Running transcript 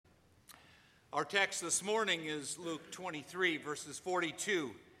Our text this morning is Luke 23, verses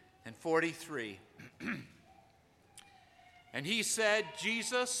 42 and 43. And he said,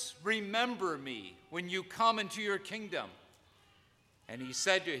 Jesus, remember me when you come into your kingdom. And he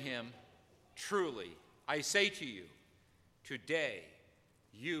said to him, truly, I say to you, today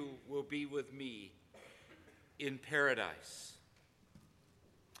you will be with me in paradise.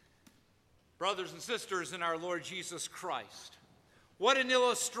 Brothers and sisters in our Lord Jesus Christ, what an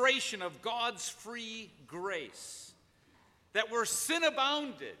illustration of God's free grace, that where sin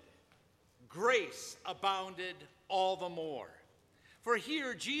abounded, grace abounded all the more. For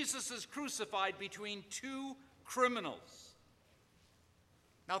here, Jesus is crucified between two criminals.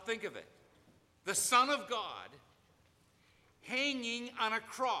 Now think of it. The Son of God hanging on a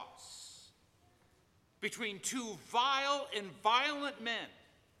cross between two vile and violent men,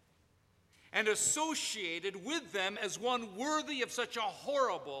 and associated with them as one worthy of such a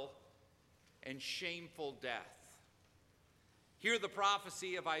horrible and shameful death. Here the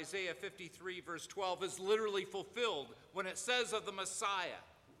prophecy of Isaiah 53, verse 12 is literally fulfilled when it says of the Messiah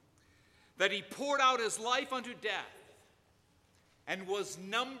that he poured out his life unto death and was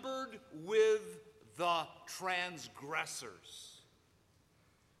numbered with the transgressors.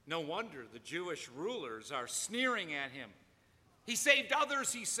 No wonder the Jewish rulers are sneering at him. He saved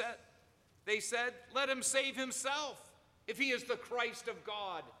others, he said. They said, let him save himself if he is the Christ of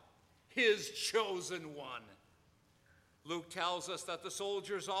God, his chosen one. Luke tells us that the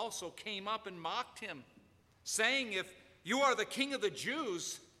soldiers also came up and mocked him, saying, if you are the king of the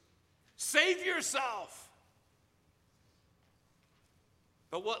Jews, save yourself.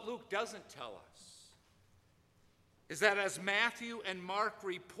 But what Luke doesn't tell us is that as Matthew and Mark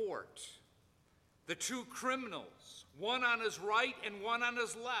report, the two criminals, one on his right and one on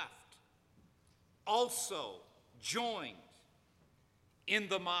his left, also joined in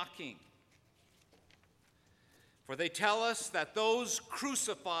the mocking. For they tell us that those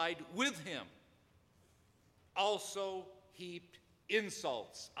crucified with him also heaped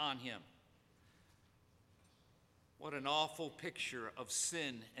insults on him. What an awful picture of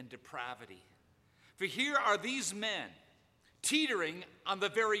sin and depravity. For here are these men teetering on the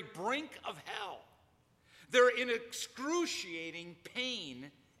very brink of hell. They're in excruciating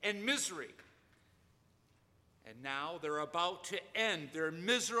pain and misery. And now they're about to end their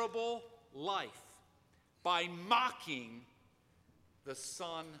miserable life by mocking the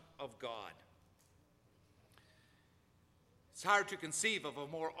Son of God. It's hard to conceive of a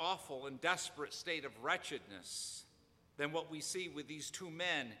more awful and desperate state of wretchedness than what we see with these two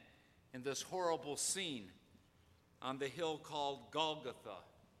men in this horrible scene on the hill called Golgotha,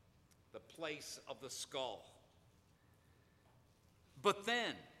 the place of the skull. But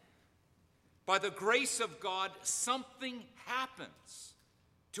then, by the grace of God, something happens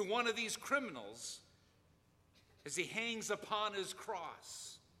to one of these criminals as he hangs upon his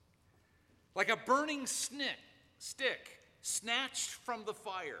cross. Like a burning stick snatched from the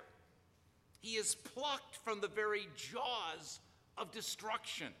fire, he is plucked from the very jaws of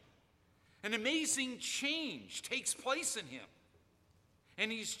destruction. An amazing change takes place in him,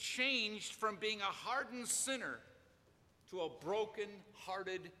 and he's changed from being a hardened sinner to a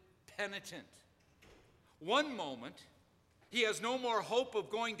broken-hearted penitent. One moment, he has no more hope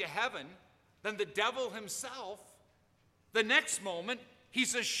of going to heaven than the devil himself. The next moment,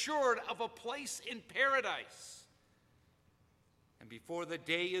 he's assured of a place in paradise. And before the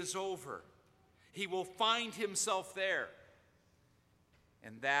day is over, he will find himself there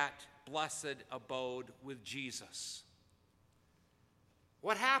in that blessed abode with Jesus.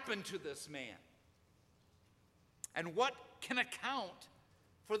 What happened to this man? And what can account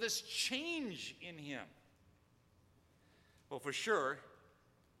for this change in him? Well, for sure,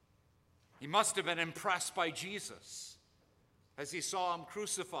 he must have been impressed by Jesus as he saw him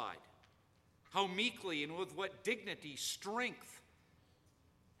crucified. How meekly and with what dignity, strength,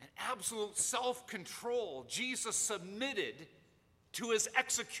 and absolute self-control Jesus submitted to his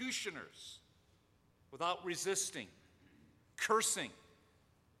executioners without resisting, cursing,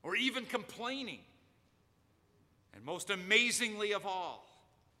 or even complaining. And most amazingly of all,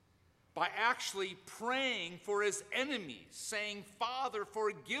 by actually praying for his enemies, saying, Father,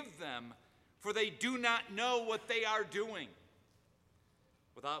 forgive them, for they do not know what they are doing.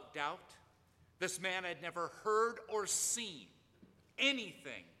 Without doubt, this man had never heard or seen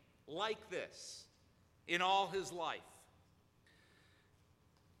anything like this in all his life.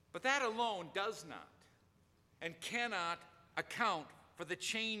 But that alone does not and cannot account for the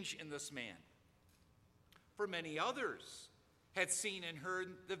change in this man. For many others had seen and heard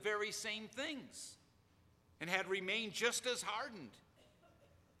the very same things and had remained just as hardened.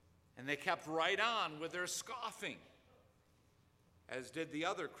 And they kept right on with their scoffing, as did the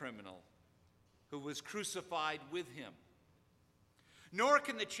other criminal who was crucified with him. Nor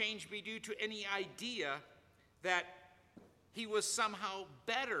can the change be due to any idea that he was somehow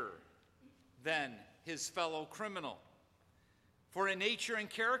better than his fellow criminal. For in nature and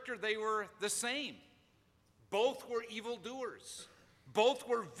character, they were the same. Both were evildoers. Both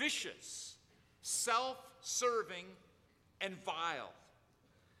were vicious, self-serving, and vile.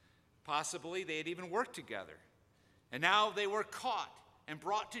 Possibly they had even worked together. And now they were caught and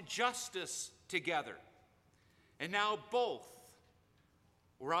brought to justice together. And now both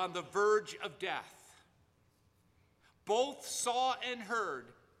were on the verge of death. Both saw and heard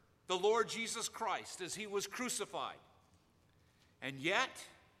the Lord Jesus Christ as he was crucified. And yet,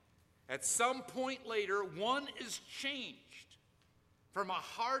 at some point later, one is changed from a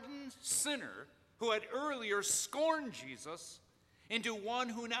hardened sinner who had earlier scorned Jesus into one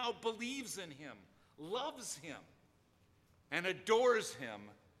who now believes in him, loves him, and adores him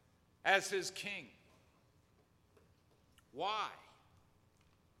as his king. Why?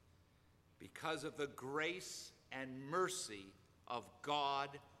 Because of the grace and mercy of God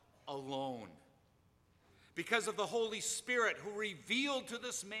alone. Because of the Holy Spirit who revealed to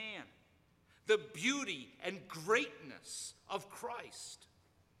this man the beauty and greatness of Christ,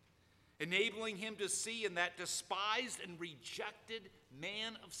 enabling him to see in that despised and rejected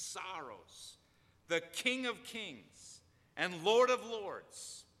man of sorrows, the King of Kings and Lord of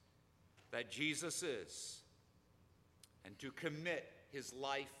Lords, that Jesus is, and to commit his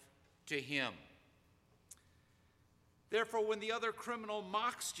life to him. Therefore, when the other criminal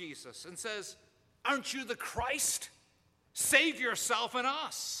mocks Jesus and says, "Aren't you the Christ? Save yourself and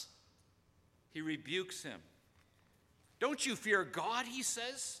us," he rebukes him. "Don't you fear God," he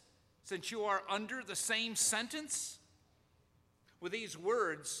says, "since you are under the same sentence?" With these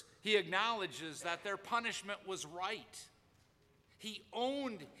words, he acknowledges that their punishment was right. He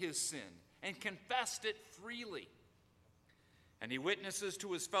owned his sin and confessed it freely. And he witnesses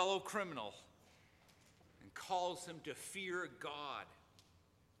to his fellow criminal and calls him to fear God.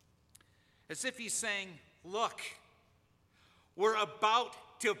 As if he's saying, look, we're about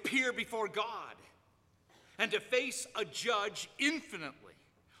to appear before God and to face a judge infinitely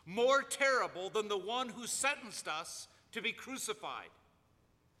more terrible than the one who sentenced us to be crucified.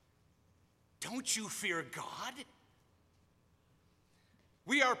 Don't you fear God?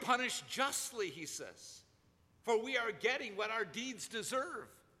 We are punished justly, he says, for we are getting what our deeds deserve.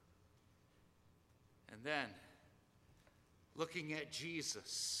 And then, looking at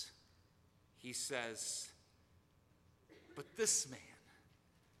Jesus, he says, but this man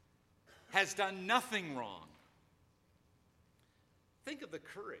has done nothing wrong. Think of the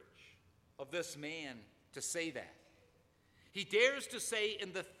courage of this man to say that. He dares to say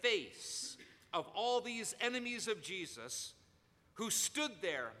in the face of all these enemies of Jesus who stood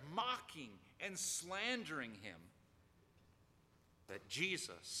there mocking and slandering him, that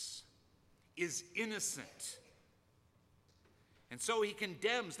Jesus is innocent. And so he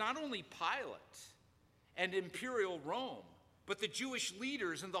condemns not only Pilate and imperial Rome, but the Jewish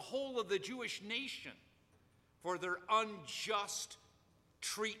leaders and the whole of the Jewish nation for their unjust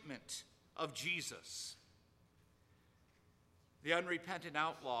treatment of Jesus. The unrepentant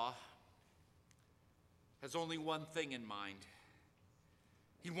outlaw has only one thing in mind.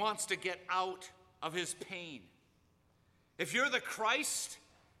 He wants to get out of his pain. If you're the Christ,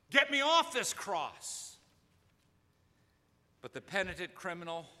 get me off this cross. But the penitent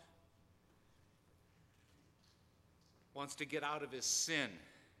criminal wants to get out of his sin.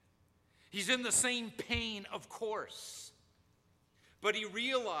 He's in the same pain, of course, but he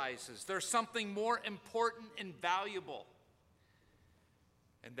realizes there's something more important and valuable,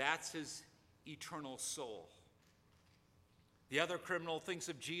 and that's his eternal soul. The other criminal thinks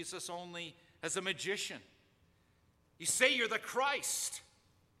of Jesus only as a magician. You say you're the Christ.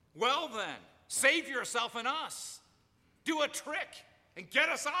 Well then, save yourself and us. Do a trick and get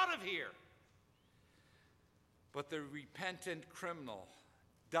us out of here. But the repentant criminal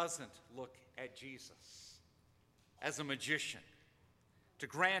doesn't look at Jesus as a magician to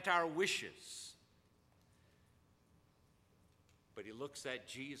grant our wishes. But he looks at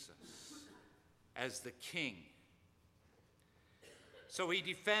Jesus as the King. So he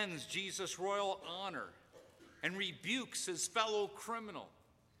defends Jesus' royal honor and rebukes his fellow criminal,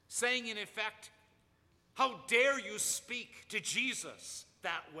 saying in effect, how dare you speak to Jesus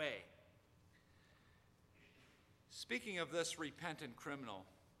that way? Speaking of this repentant criminal,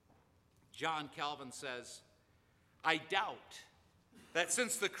 John Calvin says, I doubt that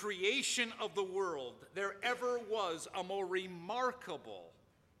since the creation of the world there ever was a more remarkable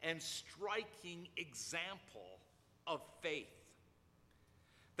and striking example of faith.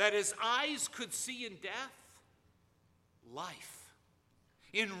 That his eyes could see in death, life.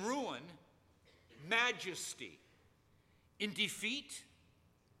 In ruin, majesty. In defeat,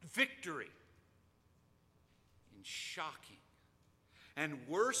 victory. In shocking and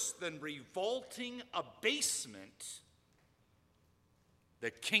worse than revolting abasement, the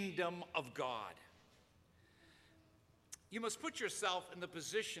kingdom of God. You must put yourself in the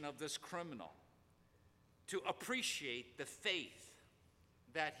position of this criminal to appreciate the faith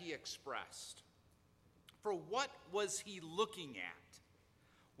that he expressed. For what was he looking at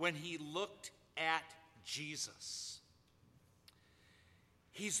when he looked at Jesus?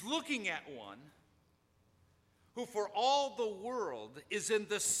 He's looking at one who for all the world is in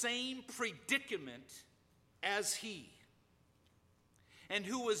the same predicament as he, and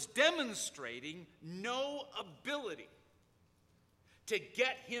who was demonstrating no ability to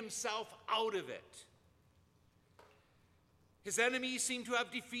get himself out of it. His enemies seem to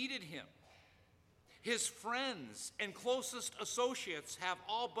have defeated him. His friends and closest associates have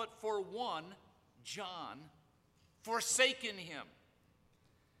all but for one, John, forsaken him.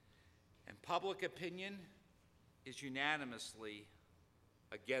 And public opinion is unanimously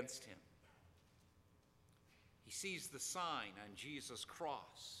against him. He sees the sign on Jesus'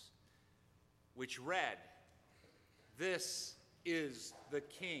 cross, which read, "This is the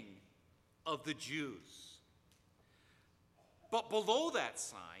King of the Jews." But below that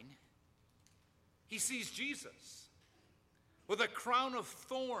sign, he sees Jesus with a crown of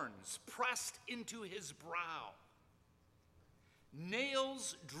thorns pressed into his brow,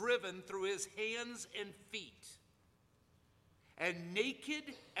 nails driven through his hands and feet, and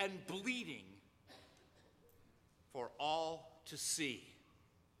naked and bleeding for all to see.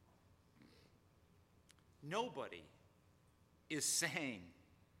 Nobody is saying,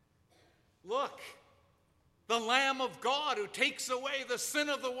 "Look, the Lamb of God who takes away the sin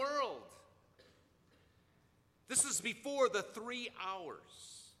of the world." This is before the 3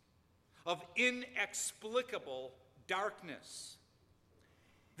 hours of inexplicable darkness.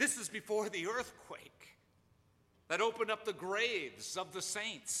 This is before the earthquake that opened up the graves of the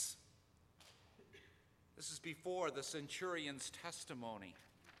saints. This is before the centurion's testimony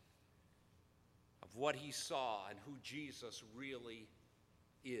of what he saw and who Jesus really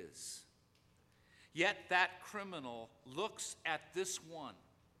is. Yet that criminal looks at this one,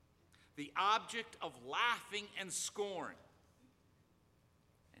 the object of laughing and scorn,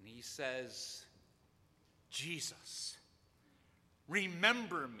 and he says, "Jesus,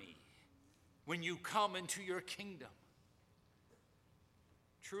 remember me when you come into your kingdom."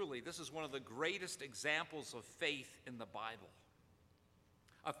 Truly, this is one of the greatest examples of faith in the Bible.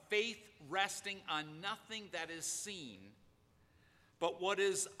 A faith resting on nothing that is seen, but what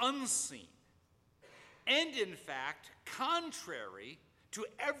is unseen. And in fact, contrary to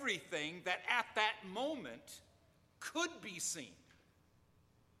everything that at that moment could be seen,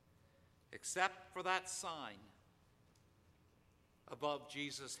 except for that sign above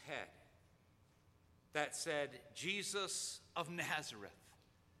Jesus' head that said, "Jesus of Nazareth,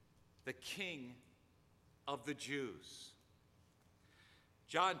 the King of the Jews."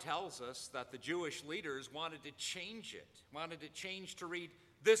 John tells us that the Jewish leaders wanted to change to read,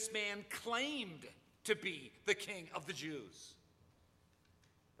 "This man claimed to be the King of the Jews."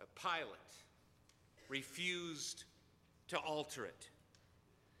 But Pilate refused to alter it.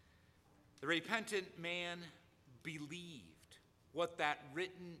 The repentant man believed what that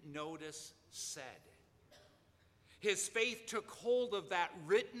written notice said. His faith took hold of that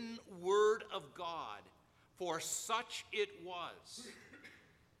written word of God, for such it was.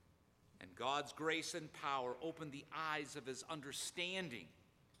 And God's grace and power opened the eyes of his understanding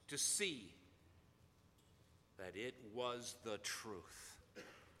to see that it was the truth.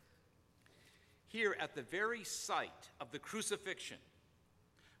 Here at the very site of the crucifixion,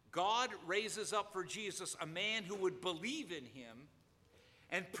 God raises up for Jesus a man who would believe in him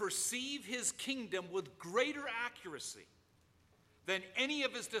and perceive his kingdom with greater accuracy than any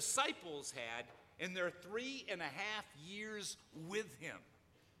of his disciples had in their 3.5 years with him.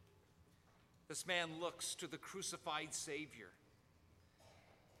 This man looks to the crucified Savior,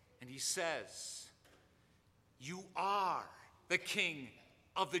 and he says, "You are the King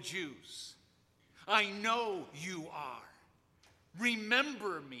of the Jews. I know you are.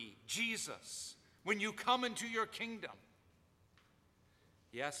 Remember me, Jesus, when you come into your kingdom."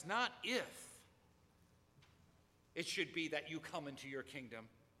 Yes, not if it should be that you come into your kingdom,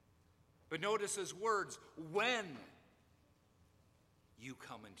 but notice his words, "when you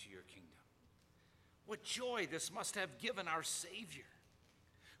come into your kingdom." What joy this must have given our Savior,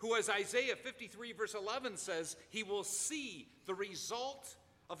 who, as Isaiah 53 verse 11 says, he will see the result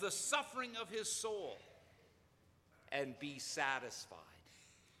of the suffering of his soul and be satisfied.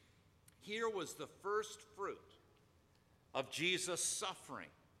 Here was the first fruit of Jesus' suffering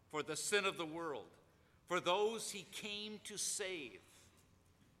for the sin of the world, for those he came to save.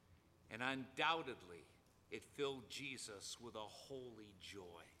 And undoubtedly, it filled Jesus with a holy joy.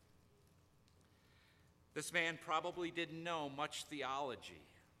 This man probably didn't know much theology,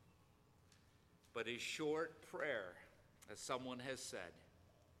 but his short prayer, as someone has said,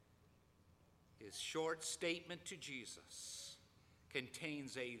 his short statement to Jesus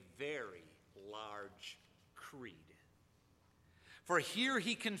contains a very large creed. For here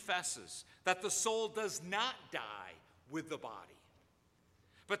he confesses that the soul does not die with the body,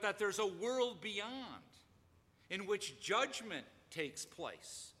 but that there's a world beyond in which judgment takes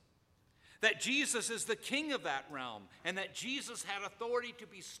place, that Jesus is the king of that realm, and that Jesus had authority to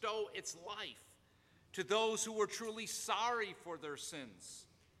bestow its life to those who were truly sorry for their sins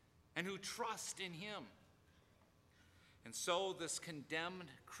and who trust in him. And so this condemned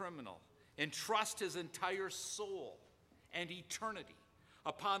criminal entrusts his entire soul and eternity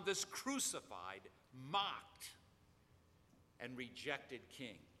upon this crucified, mocked, and rejected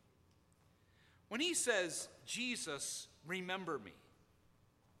king. When he says, Jesus, remember me,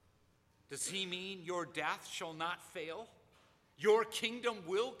 does he mean your death shall not fail? Your kingdom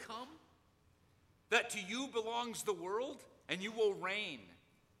will come? That to you belongs the world, and you will reign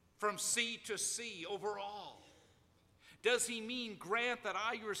from sea to sea over all? Does he mean, grant that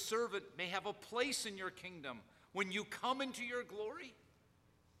I, your servant, may have a place in your kingdom when you come into your glory?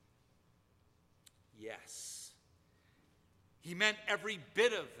 Yes. He meant every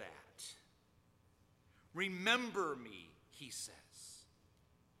bit of that. Remember me, he says.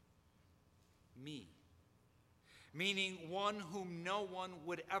 Me. Meaning one whom no one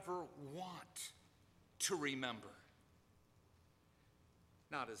would ever want to remember.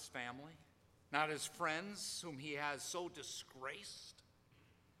 Not his family, not his friends whom he has so disgraced,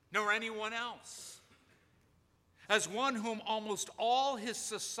 nor anyone else. As one whom almost all his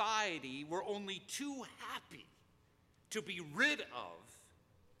society were only too happy to be rid of,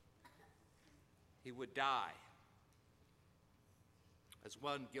 he would die. As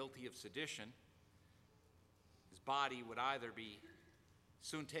one guilty of sedition, his body would either be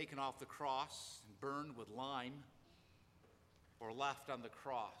soon taken off the cross and burned with lime, or left on the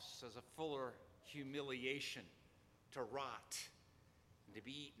cross as a fuller humiliation to rot and to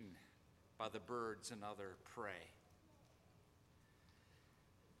be eaten by the birds and other prey.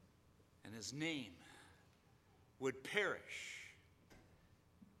 And his name would perish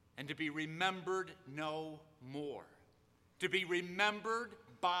and to be remembered no more, to be remembered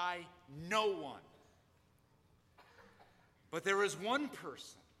by no one. But there is one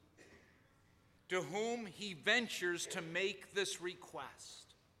person to whom he ventures to make this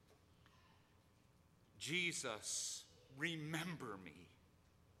request. Jesus, remember me.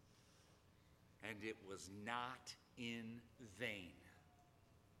 And it was not in vain.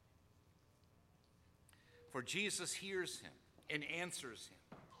 For Jesus hears him and answers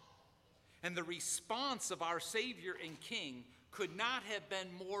him. And the response of our Savior and King could not have been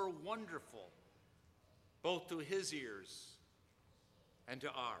more wonderful, both to his ears and to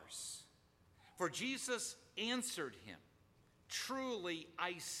ours. For Jesus answered him, truly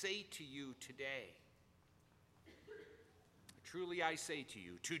I say to you today, truly I say to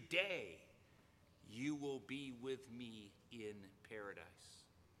you, today you will be with me in paradise.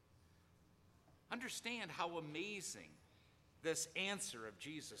 Understand how amazing this answer of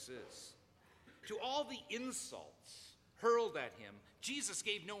Jesus is. To all the insults hurled at him, Jesus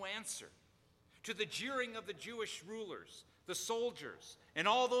gave no answer. To the jeering of the Jewish rulers, the soldiers, and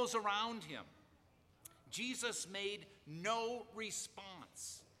all those around him, Jesus made no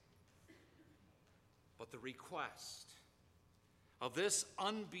response. But the request of this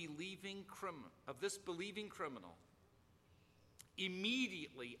believing criminal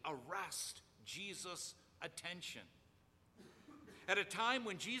immediately arrests Jesus' attention. At a time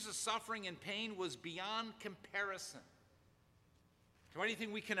when Jesus' suffering and pain was beyond comparison to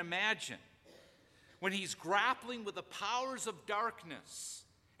anything we can imagine, when he's grappling with the powers of darkness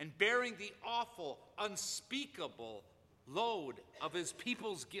and bearing the awful, unspeakable load of his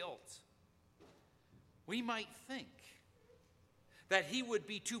people's guilt, we might think that he would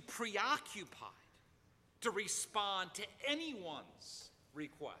be too preoccupied to respond to anyone's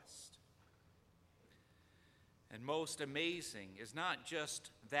request. And most amazing is not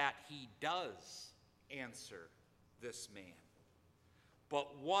just that he does answer this man,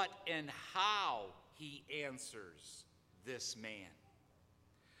 but what and how he answers this man.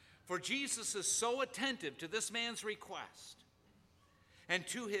 For Jesus is so attentive to this man's request and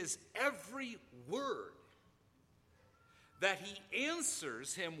to his every word that he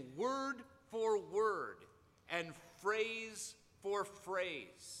answers him word for word and phrase for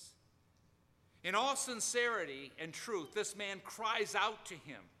phrase. In all sincerity and truth, this man cries out to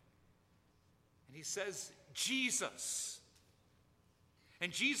him, and he says, Jesus.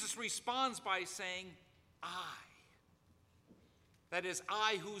 And Jesus responds by saying, I. That is,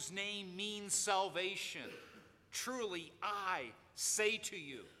 I whose name means salvation. Truly, I say to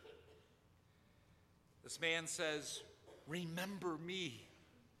you. This man says, remember me.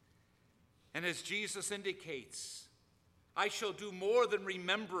 And as Jesus indicates, I shall do more than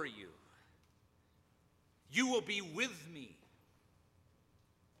remember you. You will be with me.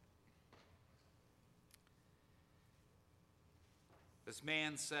 This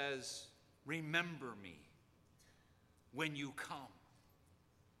man says, remember me when you come.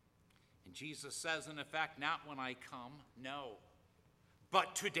 And Jesus says, in effect, not when I come, no,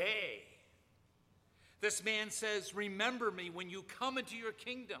 but today. This man says, remember me when you come into your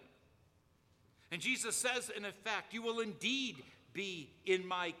kingdom. And Jesus says, in effect, you will indeed be in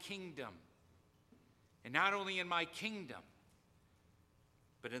my kingdom. And not only in my kingdom,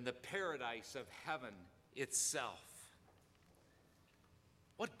 but in the paradise of heaven itself.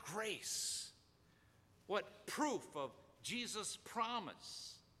 What grace, what proof of Jesus'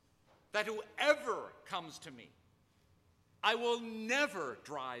 promise that whoever comes to me, I will never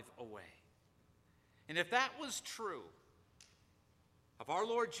drive away. And if that was true of our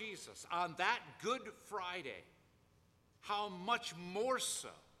Lord Jesus on that Good Friday, how much more so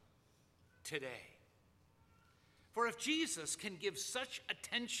today? For if Jesus can give such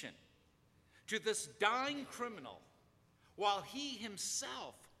attention to this dying criminal while he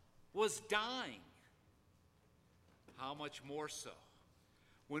himself was dying, how much more so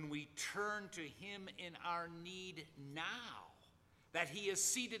when we turn to him in our need now that he is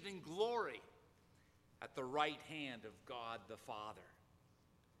seated in glory at the right hand of God the Father.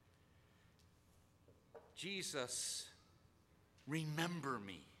 Jesus, remember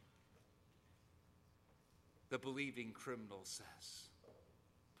me, the believing criminal says.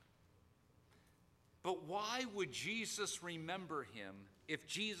 But why would Jesus remember him if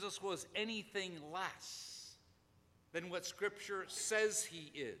Jesus was anything less than what Scripture says he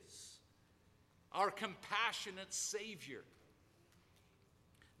is? Our compassionate Savior.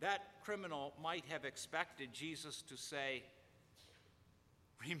 That criminal might have expected Jesus to say,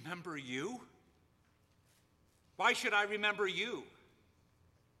 remember you? Why should I remember you?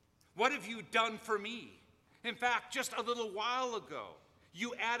 What have you done for me? In fact, just a little while ago,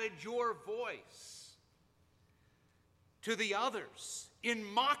 you added your voice to the others in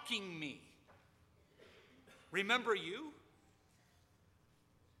mocking me. Remember you?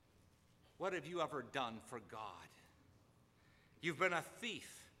 What have you ever done for God? You've been a thief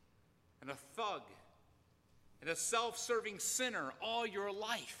and a thug and a self-serving sinner all your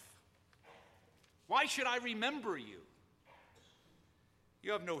life. Why should I remember you?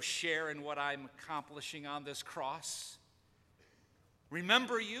 You have no share in what I'm accomplishing on this cross.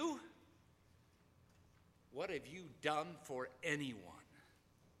 Remember you? What have you done for anyone?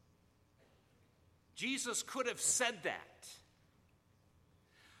 Jesus could have said that.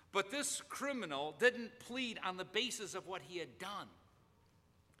 But this criminal didn't plead on the basis of what he had done,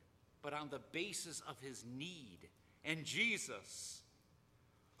 but on the basis of his need. And Jesus,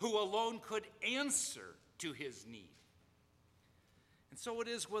 who alone could answer to his need. And so it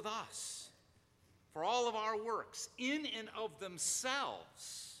is with us. For all of our works, in and of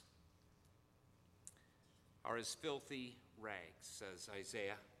themselves, are as filthy rags, says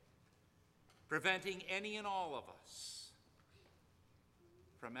Isaiah, preventing any and all of us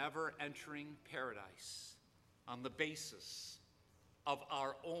from ever entering paradise on the basis of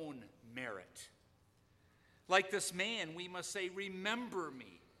our own merit. Like this man, we must say, remember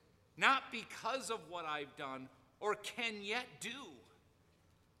me, not because of what I've done or can yet do,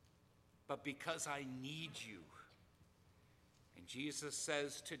 but because I need you. And Jesus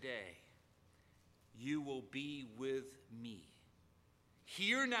says today, you will be with me.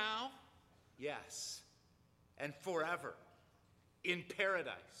 Here now, yes, and forever in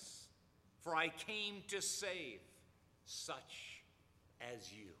paradise. For I came to save such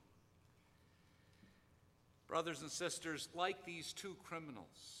as you. Brothers and sisters, like these two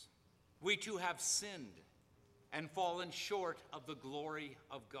criminals, we too have sinned and fallen short of the glory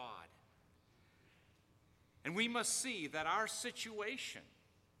of God. And we must see that our situation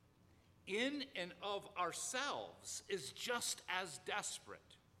in and of ourselves is just as desperate.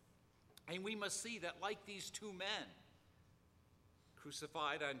 And we must see that like these two men,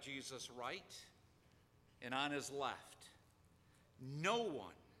 crucified on Jesus' right and on his left, no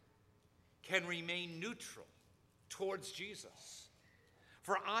one can remain neutral towards Jesus.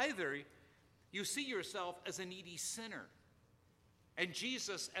 For either you see yourself as a needy sinner and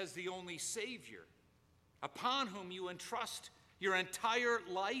Jesus as the only Savior, upon whom you entrust your entire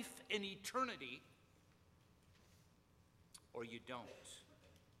life and eternity, or you don't.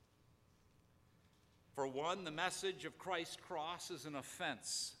 For one, the message of Christ's cross is an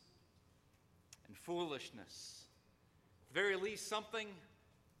offense and foolishness. At the very least, something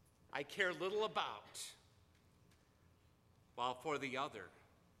I care little about. While for the other,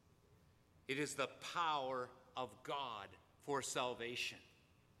 it is the power of God for salvation.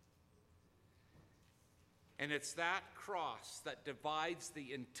 And it's that cross that divides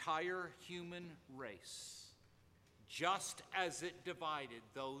the entire human race, just as it divided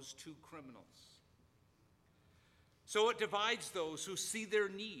those two criminals. So it divides those who see their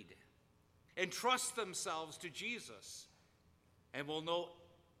need and trust themselves to Jesus and will know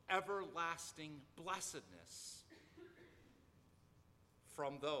everlasting blessedness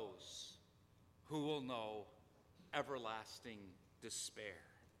from those who will know everlasting despair.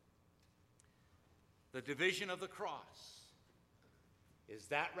 The division of the cross is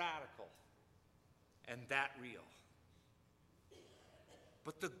that radical and that real.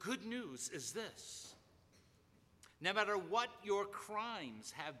 But the good news is this: no matter what your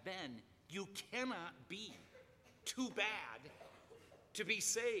crimes have been, you cannot be too bad to be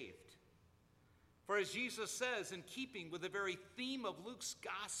saved. For as Jesus says, in keeping with the very theme of Luke's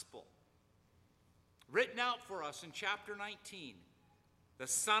gospel, written out for us in chapter 19, the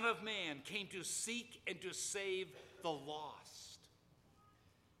Son of Man came to seek and to save the lost.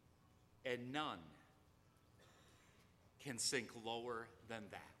 And none can sink lower than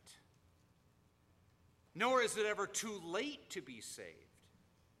that. Nor is it ever too late to be saved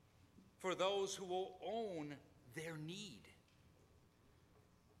for those who will own their need.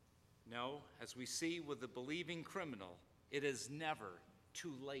 No, as we see with the believing criminal, it is never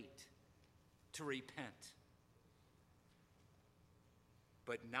too late to repent.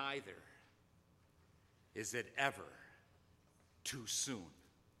 But neither is it ever too soon.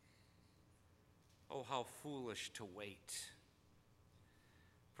 Oh, how foolish to wait.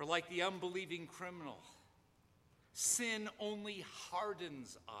 For like the unbelieving criminal, sin only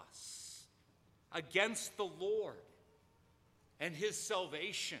hardens us against the Lord and his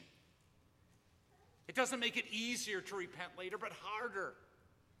salvation. It doesn't make it easier to repent later, but harder,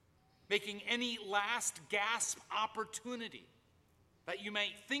 making any last gasp opportunity that you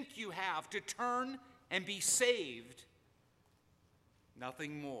might think you have to turn and be saved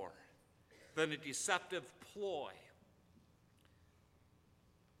nothing more than a deceptive ploy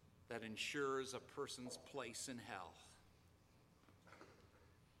that ensures a person's place in hell,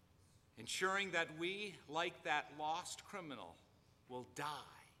 ensuring that we, like that lost criminal, will die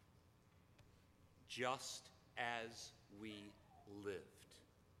just as we lived.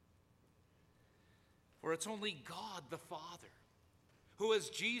 For it's only God the Father who, as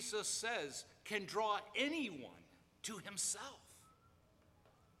Jesus says, can draw anyone to himself.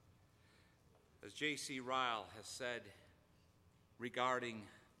 As J.C. Ryle has said regarding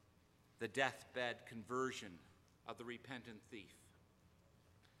the deathbed conversion of the repentant thief,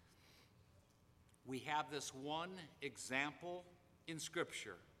 we have this one example in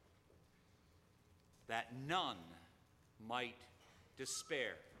Scripture that none might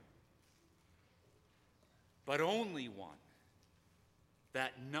despair, but only one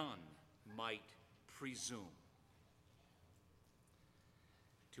that none might presume.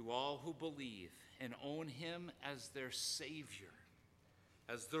 To all who believe and own him as their Savior,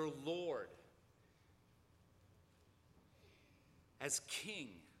 as their Lord, as King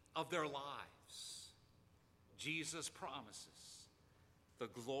of their lives, Jesus promises the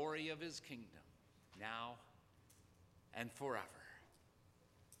glory of his kingdom now and forever.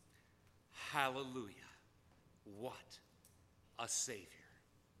 Hallelujah. What a Savior.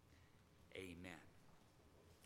 Amen.